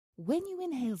When you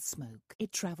inhale smoke,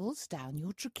 it travels down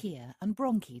your trachea and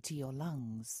bronchi to your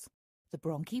lungs. The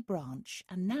bronchi branch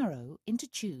and narrow into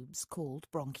tubes called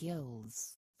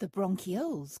bronchioles. The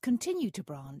bronchioles continue to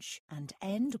branch and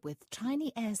end with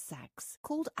tiny air sacs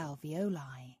called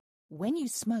alveoli. When you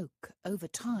smoke, over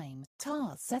time,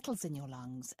 tar settles in your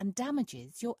lungs and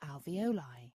damages your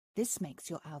alveoli. This makes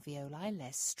your alveoli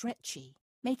less stretchy,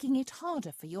 making it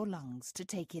harder for your lungs to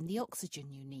take in the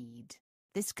oxygen you need.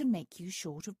 This can make you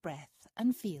short of breath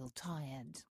and feel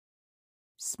tired.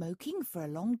 Smoking for a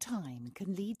long time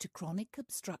can lead to chronic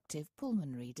obstructive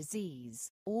pulmonary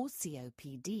disease, or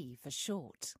COPD for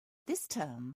short. This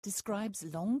term describes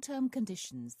long-term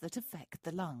conditions that affect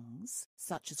the lungs,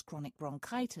 such as chronic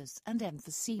bronchitis and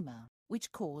emphysema,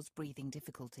 which cause breathing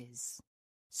difficulties.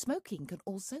 Smoking can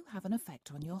also have an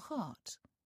effect on your heart.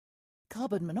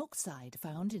 Carbon monoxide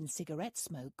found in cigarette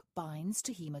smoke binds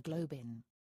to hemoglobin,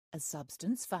 a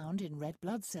substance found in red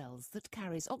blood cells that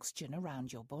carries oxygen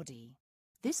around your body.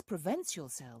 This prevents your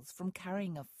cells from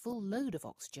carrying a full load of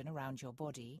oxygen around your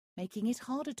body, making it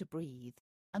harder to breathe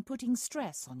and putting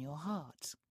stress on your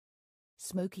heart.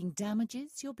 Smoking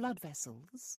damages your blood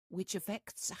vessels, which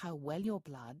affects how well your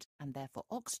blood, and therefore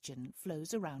oxygen,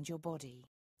 flows around your body.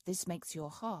 This makes your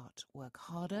heart work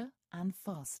harder and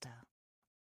faster.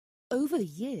 Over the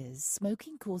years,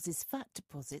 smoking causes fat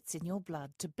deposits in your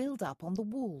blood to build up on the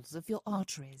walls of your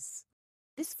arteries.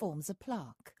 This forms a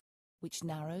plaque, which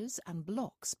narrows and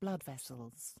blocks blood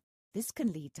vessels. This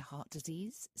can lead to heart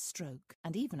disease, stroke,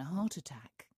 and even a heart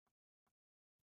attack.